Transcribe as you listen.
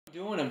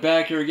I'm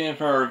back here again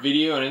for our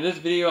video, and in this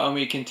video I'm going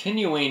to be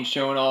continuing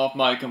showing off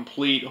my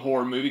complete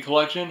horror movie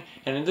collection,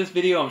 and in this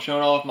video I'm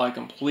showing off my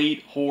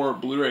complete horror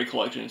Blu-ray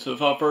collection. So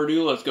without further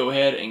ado, let's go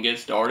ahead and get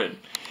started.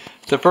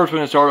 So first we're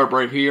going to start up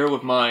right here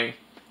with my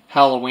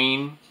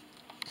Halloween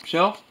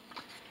shelf.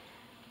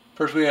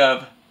 First we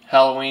have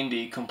Halloween,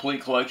 the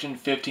complete collection,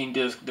 15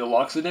 disc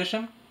deluxe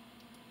edition.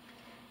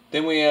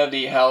 Then we have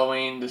the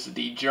Halloween, this is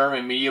the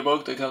German media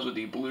book that comes with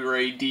the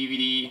Blu-ray,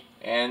 DVD,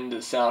 and the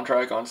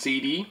soundtrack on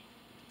CD.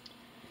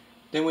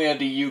 Then we have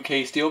the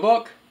UK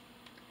Steelbook.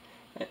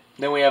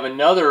 Then we have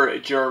another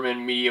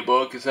German media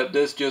book, except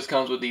this just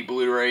comes with the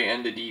Blu-ray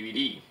and the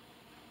DVD.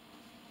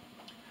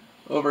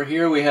 Over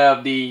here we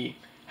have the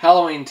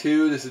Halloween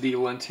 2. This is the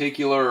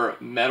lenticular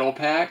metal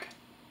pack.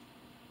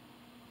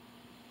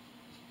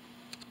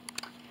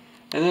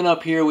 And then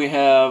up here we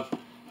have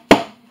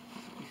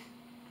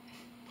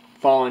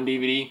Fallen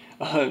DVD.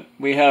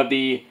 We have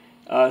the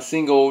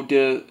single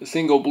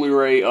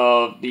Blu-ray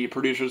of the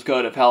producer's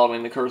cut of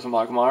Halloween: The Curse of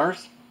Michael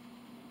Myers.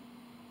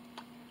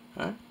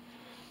 Right.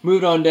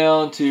 Moved on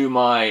down to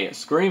my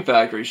Scream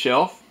Factory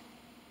shelf.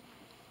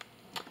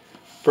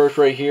 First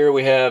right here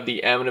we have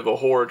the Amityville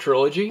Horror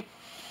Trilogy.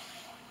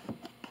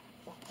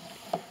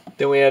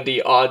 Then we have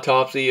the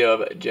Autopsy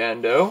of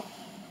Jane Doe.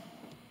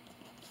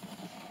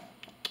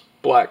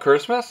 Black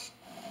Christmas.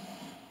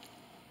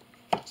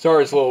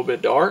 Sorry it's a little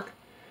bit dark.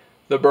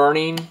 The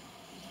Burning.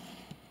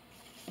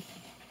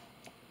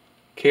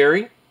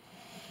 Carrie.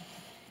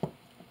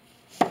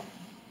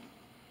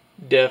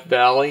 Death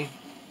Valley.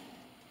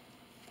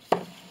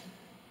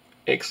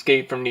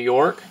 Escape from New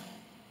York.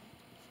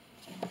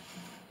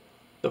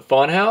 The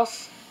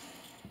Funhouse.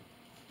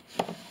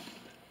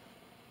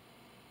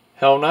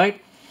 Hell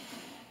Night.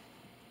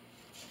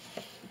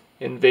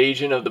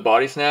 Invasion of the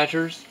Body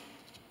Snatchers.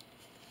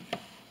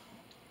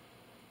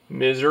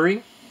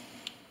 Misery.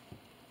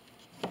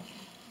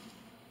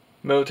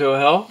 Motel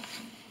Hell.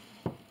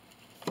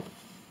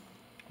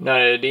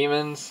 Night of the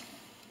Demons.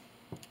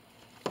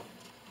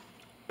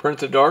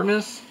 Prince of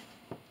Darkness.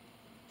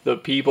 The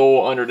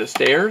People Under the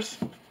Stairs.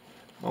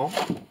 Oh,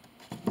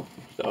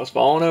 that was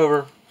falling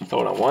over.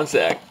 Hold on one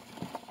sec.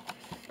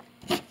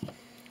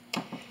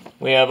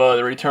 We have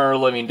the Return of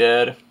the Living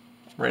Dead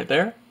right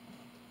there.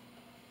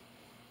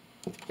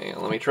 And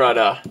let me try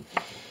to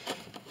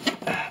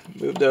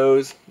move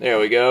those. There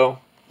we go.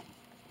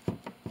 So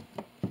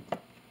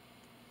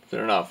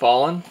they're not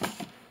falling.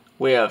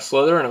 We have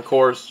Slither, and of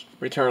course,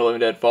 Return of the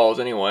Living Dead falls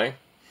anyway.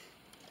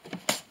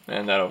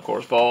 And that'll of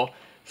course fall.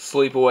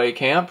 Sleepaway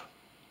Camp.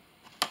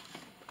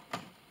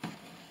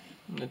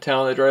 The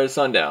Town That Dreaded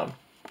Sundown.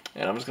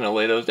 And I'm just going to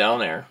lay those down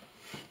there.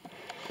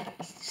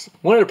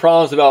 One of the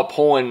problems about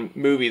pulling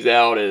movies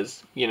out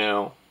is, you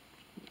know,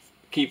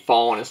 keep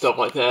falling and stuff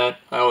like that.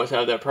 I always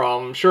have that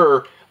problem. I'm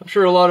sure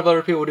a lot of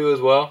other people do as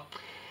well.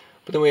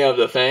 But then we have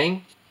The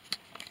Thing.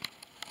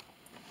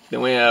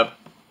 Then we have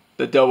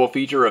the double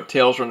feature of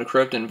Tales from the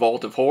Crypt and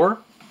Vault of Horror.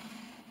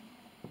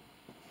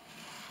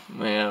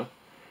 We have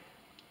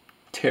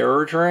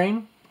Terror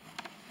Train.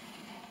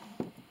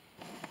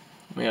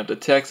 We have the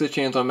Texas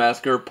Chainsaw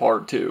Massacre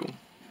Part 2.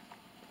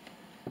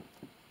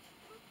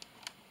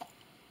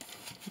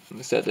 Let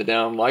me set that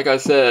down. Like I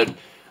said,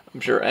 I'm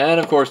sure, and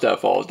of course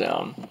that falls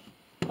down.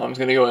 I'm just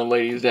going to go ahead and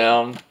lay these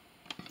down.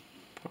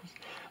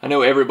 I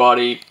know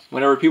everybody,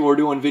 whenever people are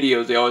doing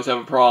videos, they always have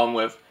a problem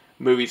with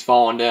movies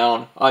falling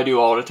down. I do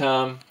all the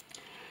time.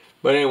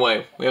 But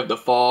anyway, we have The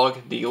Fog,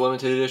 the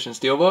limited edition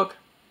steelbook.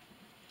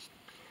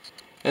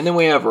 And then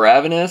we have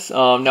Ravenous.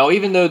 Now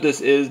even though this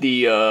is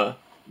the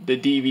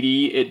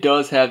DVD, it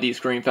does have the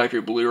Scream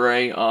Factory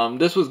Blu-ray.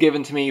 This was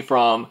given to me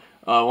from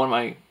one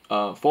of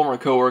my former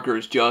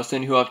co-workers,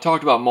 Justin, who I've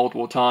talked about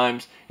multiple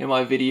times in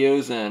my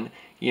videos. And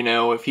you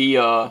know, if he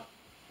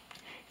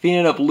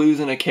ended up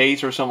losing a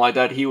case or something like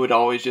that, he would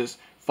always just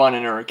find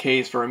another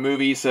case for a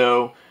movie.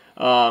 So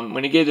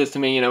when he gave this to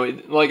me, you know,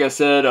 like I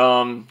said,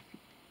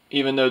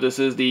 even though this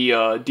is the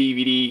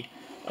DVD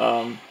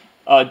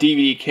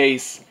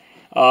case,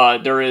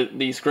 there is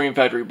the Scream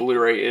Factory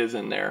Blu-ray is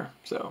in there.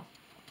 So.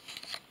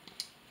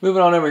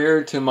 Moving on over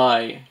here to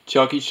my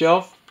Chucky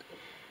shelf.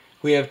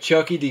 We have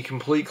Chucky, the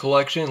complete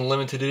collection,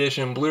 limited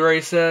edition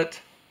Blu-ray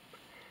set.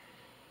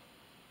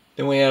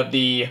 Then we have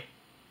the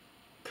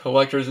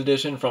collector's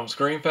edition from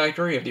Scream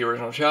Factory of the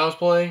original Child's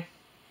Play.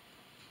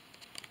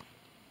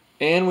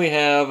 And we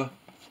have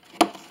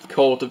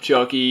Cult of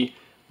Chucky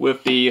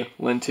with the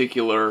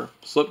lenticular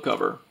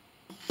slipcover.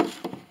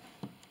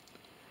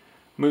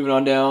 Moving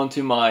on down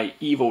to my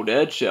Evil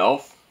Dead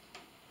shelf.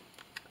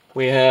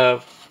 We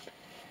have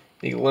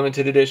the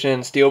limited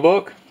edition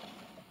steelbook.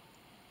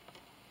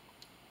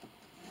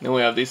 Then we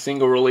have the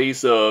single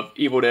release of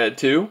Evil Dead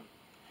 2.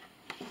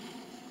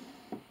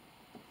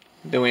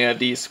 Then we have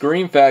the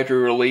Scream Factory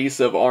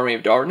release of Army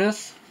of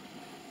Darkness.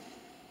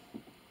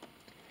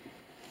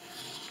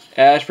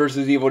 Ash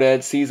vs. Evil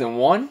Dead Season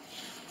 1.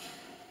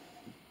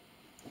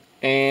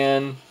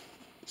 And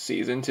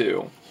Season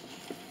 2.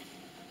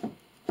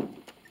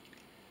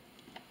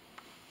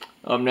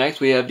 Up next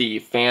we have the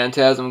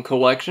Phantasm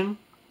Collection.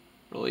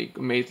 Really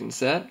amazing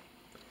set.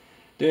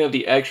 Then we have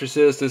The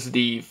Exorcist. This is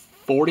the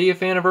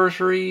 40th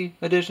anniversary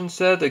edition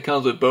set that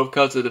comes with both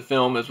cuts of the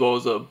film as well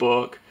as a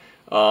book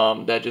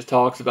that just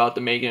talks about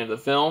the making of the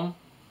film.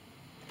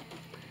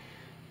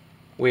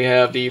 We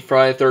have the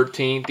Friday the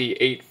 13th, the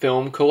 8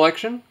 film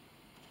collection.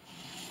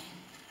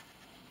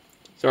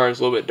 Sorry, it's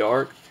a little bit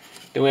dark.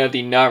 Then we have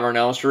the Nightmare on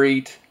Elm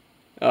Street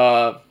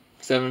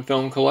 7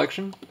 film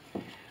collection.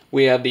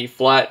 We have the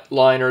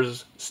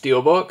Flatliners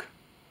Steelbook.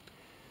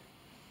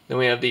 Then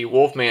we have the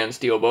Wolfman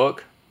Steelbook.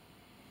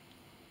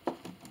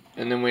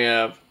 And then we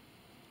have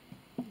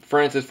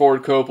Francis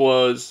Ford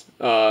Coppola's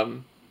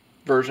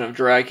version of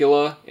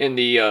Dracula in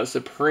the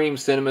Supreme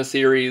Cinema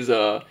series.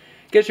 I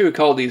guess you would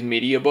call these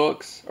media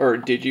books or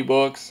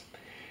digibooks.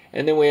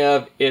 And then we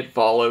have It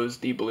Follows,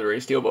 the Blu-ray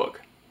Steelbook.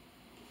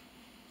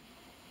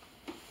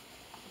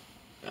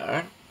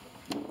 Alright.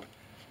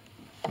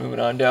 Moving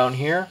on down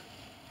here.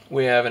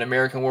 We have An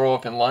American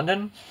Werewolf in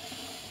London.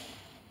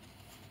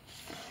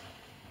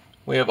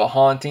 We have A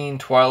Haunting,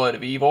 Twilight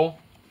of Evil,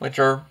 which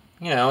are,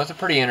 it's a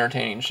pretty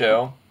entertaining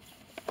show.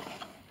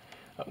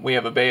 We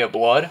have A Bay of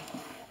Blood.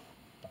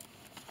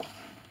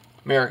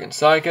 American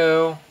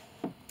Psycho.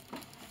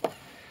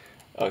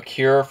 A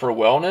Cure for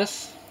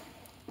Wellness.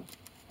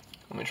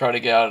 Let me try to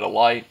get out of the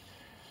light.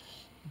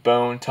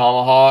 Bone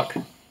Tomahawk.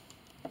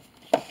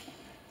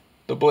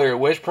 The Blair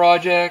Witch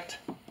Project.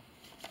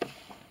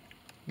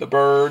 The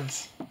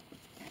Birds.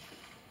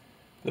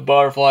 The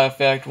Butterfly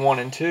Effect 1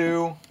 and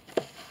 2.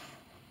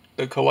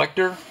 The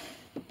Collector.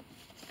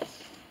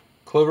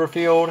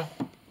 Cloverfield.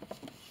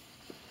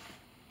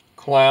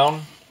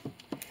 Clown.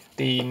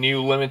 The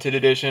new limited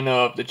edition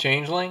of The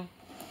Changeling.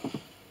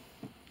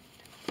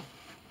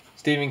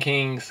 Stephen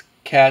King's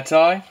Cat's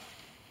Eye.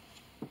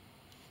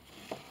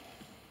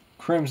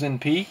 Crimson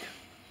Peak,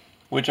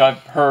 which I've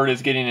heard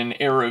is getting an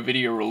Arrow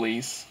video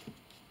release.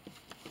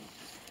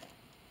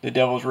 The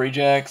Devil's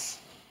Rejects.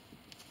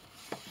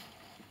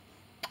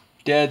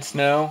 Dead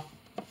Snow.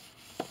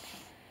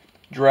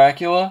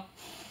 Dracula.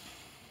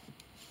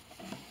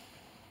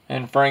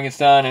 And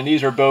Frankenstein, and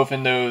these are both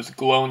in those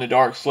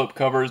glow-in-the-dark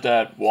slipcovers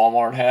that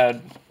Walmart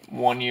had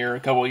a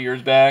couple of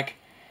years back.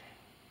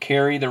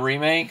 Carrie, the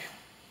remake.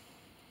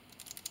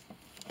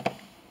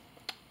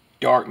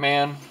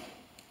 Darkman.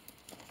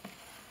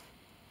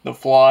 The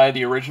Fly,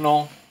 the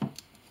original.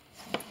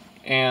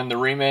 And the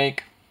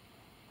remake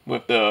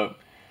with the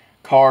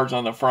cards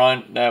on the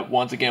front that,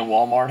 once again,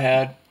 Walmart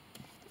had.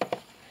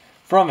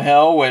 From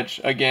Hell,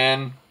 which,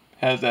 again,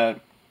 has that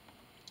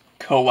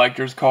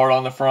collector's card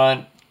on the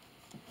front.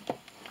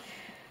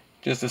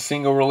 Just a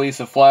single release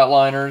of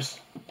Flatliners.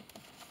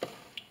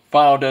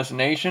 Final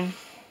Destination.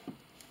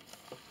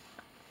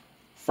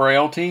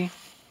 Frailty.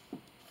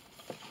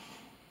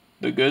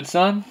 The Good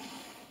Son.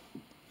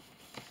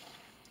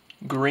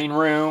 Green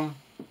Room.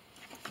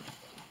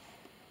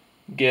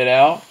 Get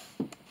Out.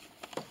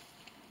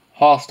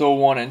 Hostel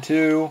 1 and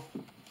 2.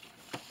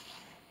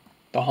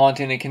 The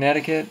Haunting in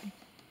Connecticut.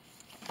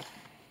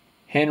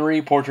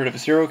 Henry, Portrait of a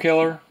Serial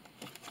Killer.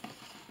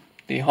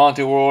 The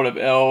Haunted World of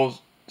El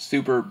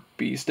Super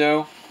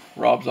Beasto,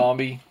 Rob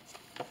Zombie.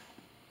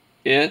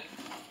 It.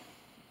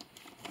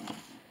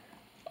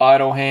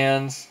 Idle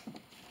Hands.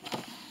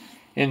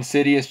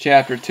 Insidious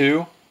Chapter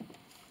 2.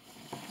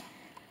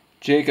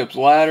 Jacob's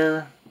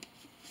Ladder.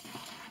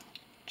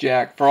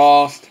 Jack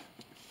Frost.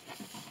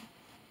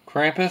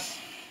 Krampus.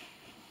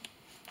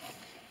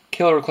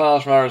 Killer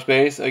Clowns from Outer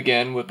Space,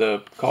 again with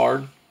the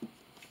card.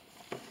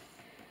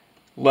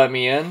 Let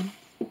Me In.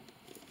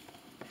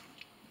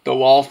 The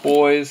Lost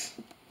Boys.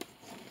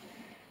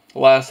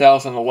 Last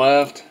House on the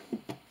Left.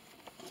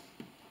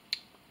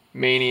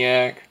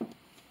 Maniac.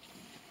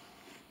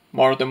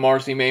 Martha,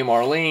 Marcy, May,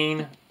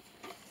 Marlene.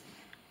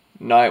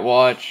 Night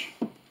Watch.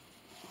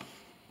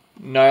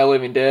 Night of the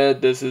Living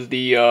Dead. This is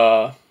the,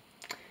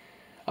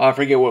 I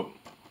forget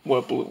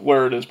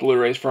where this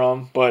Blu-ray's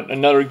from, but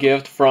another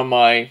gift from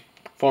my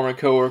former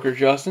coworker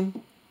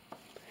Justin.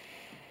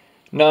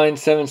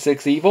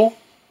 976 Evil.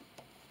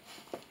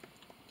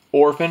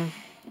 Orphan.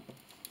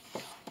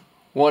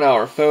 1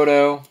 Hour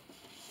Photo.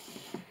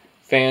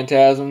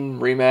 Phantasm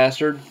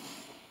Remastered.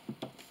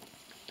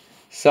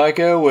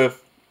 Psycho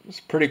with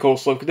pretty cool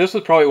slip. This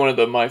was probably one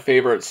of my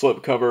favorite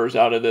slip covers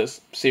out of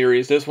this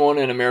series. This one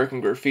and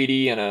American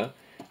Graffiti and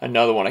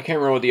another one. I can't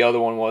remember what the other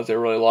one was I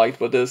really liked,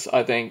 but this,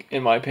 I think,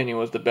 in my opinion,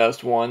 was the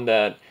best one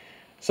that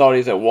saw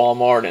these at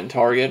Walmart and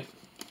Target.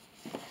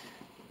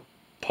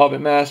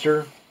 Puppet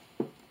Master.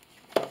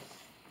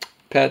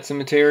 Pet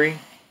Cemetery.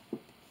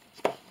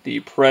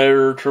 The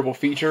Predator Triple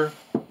Feature.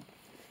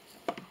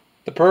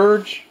 The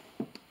Purge.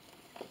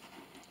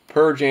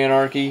 Purge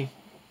Anarchy.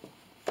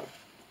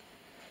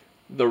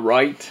 The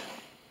Right.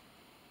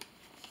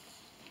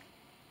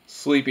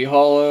 Sleepy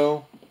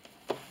Hollow.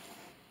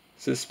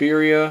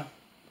 Suspiria.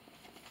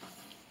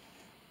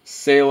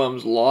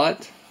 Salem's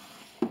Lot.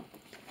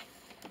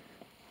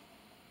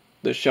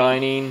 The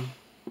Shining.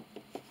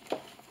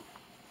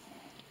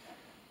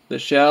 The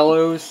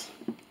Shallows.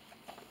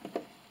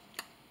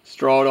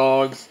 Straw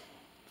Dogs.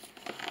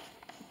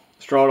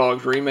 Straw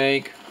Dogs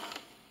Remake.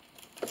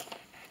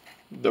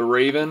 The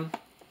Raven,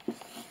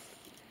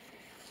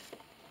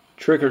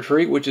 Trick or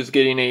Treat, which is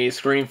getting a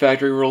Scream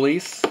Factory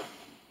release,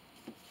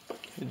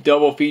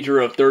 double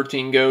feature of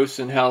 13 Ghosts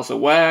and House of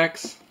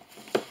Wax,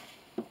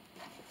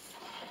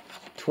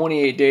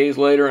 28 Days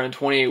Later and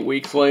 28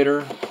 Weeks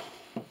Later.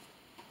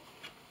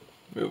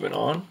 Moving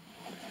on.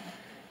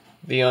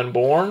 The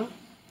Unborn,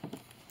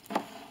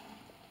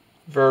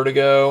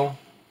 Vertigo,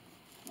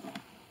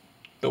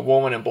 The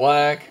Woman in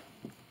Black,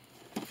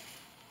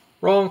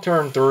 Wrong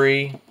Turn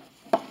 3,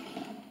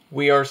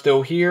 We Are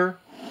Still Here,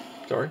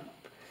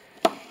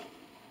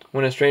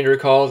 When a Stranger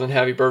Calls and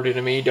Happy Birthday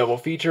to Me, double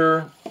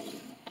feature,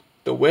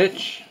 The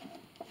Witch,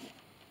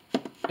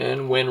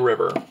 and Wind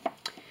River.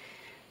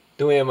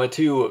 Then we have my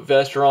two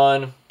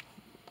Vestron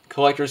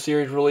Collector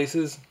Series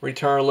releases,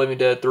 Return of the Living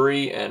Dead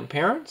 3 and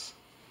Parents.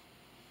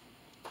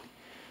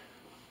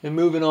 And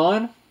moving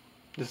on,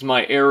 this is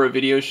my Era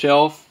video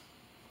shelf.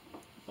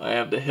 I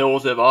have The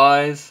Hills Have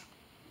Eyes.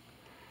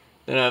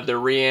 Then I have the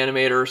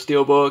Reanimator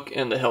Steelbook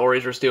and the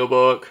Hellraiser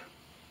Steelbook.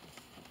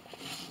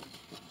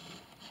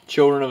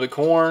 Children of the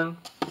Corn.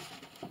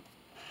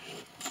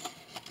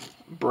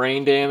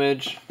 Brain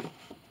Damage.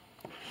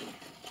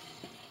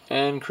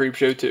 And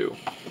Creepshow 2.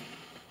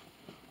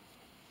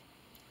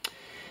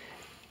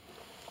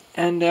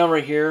 And down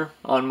right here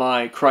on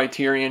my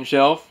Criterion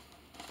shelf,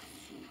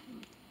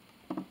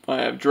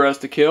 I have Dress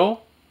to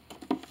Kill,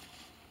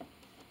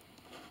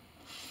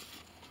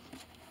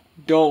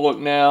 Don't Look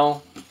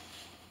Now,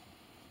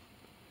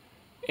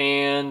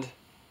 and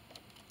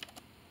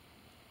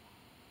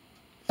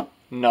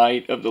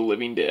Night of the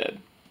Living Dead.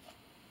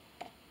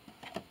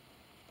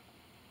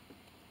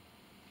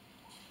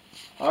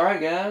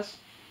 Alright guys,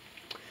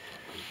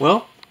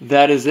 well,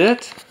 that is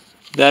it.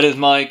 That is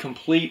my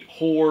complete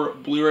horror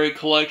Blu-ray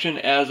collection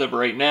as of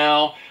right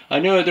now. I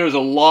know that there's a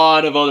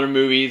lot of other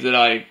movies that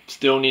I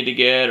still need to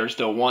get or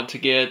still want to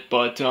get,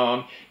 but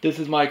this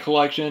is my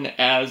collection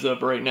as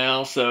of right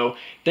now. So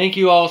thank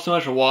you all so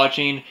much for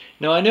watching.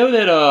 Now I know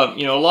that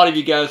a lot of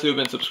you guys who have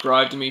been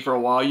subscribed to me for a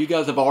while, you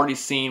guys have already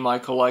seen my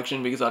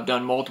collection because I've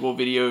done multiple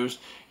videos,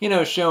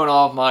 showing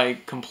off my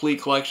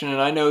complete collection, and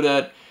I know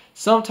that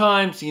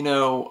sometimes,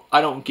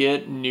 I don't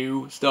get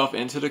new stuff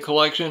into the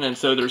collection, and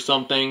so there's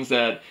some things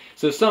that,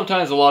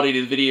 sometimes a lot of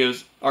these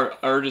videos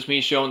are just me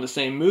showing the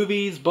same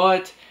movies,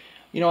 but,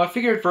 I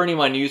figured for any of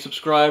my new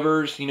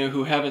subscribers,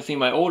 who haven't seen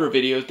my older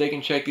videos, they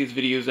can check these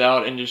videos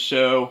out and just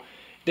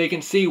they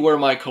can see where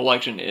my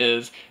collection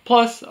is.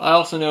 Plus, I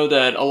also know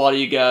that a lot of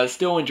you guys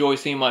still enjoy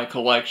seeing my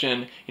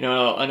collection. I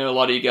know a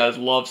lot of you guys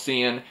love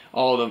seeing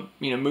all the,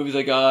 movies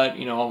I got,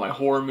 all my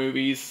horror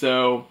movies,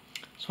 so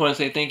just want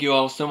to say thank you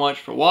all so much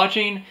for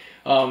watching.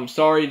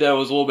 Sorry that it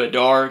was a little bit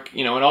dark,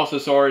 and also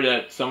sorry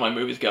that some of my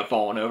movies got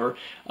fallen over.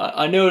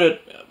 I know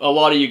that a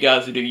lot of you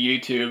guys who do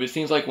YouTube, it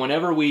seems like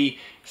whenever we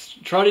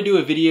try to do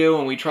a video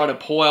and we try to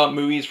pull out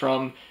movies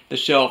from the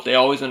shelf, they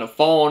always end up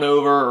falling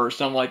over or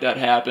something like that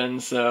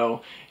happens.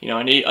 So,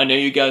 I know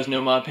you guys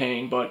know my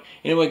pain. But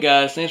anyway,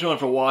 guys, thanks everyone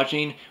for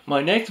watching.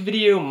 My next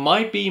video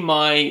might be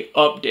my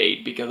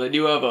update because I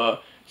do have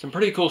some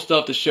pretty cool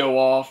stuff to show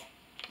off.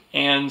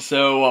 And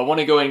so I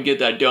want to go ahead and get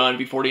that done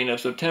before the end of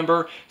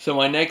September. So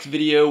my next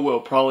video will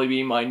probably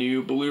be my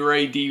new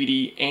Blu-ray,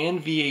 DVD,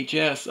 and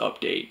VHS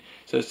update.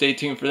 So stay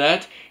tuned for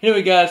that.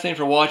 Anyway guys, thanks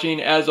for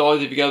watching. As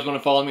always, if you guys want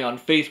to follow me on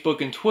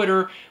Facebook and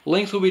Twitter,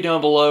 links will be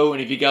down below.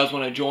 And if you guys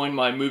want to join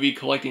my movie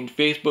collecting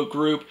Facebook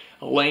group,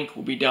 a link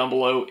will be down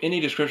below in the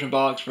description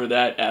box for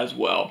that as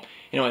well.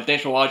 Anyway,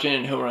 thanks for watching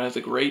and hope everyone has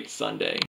a great Sunday.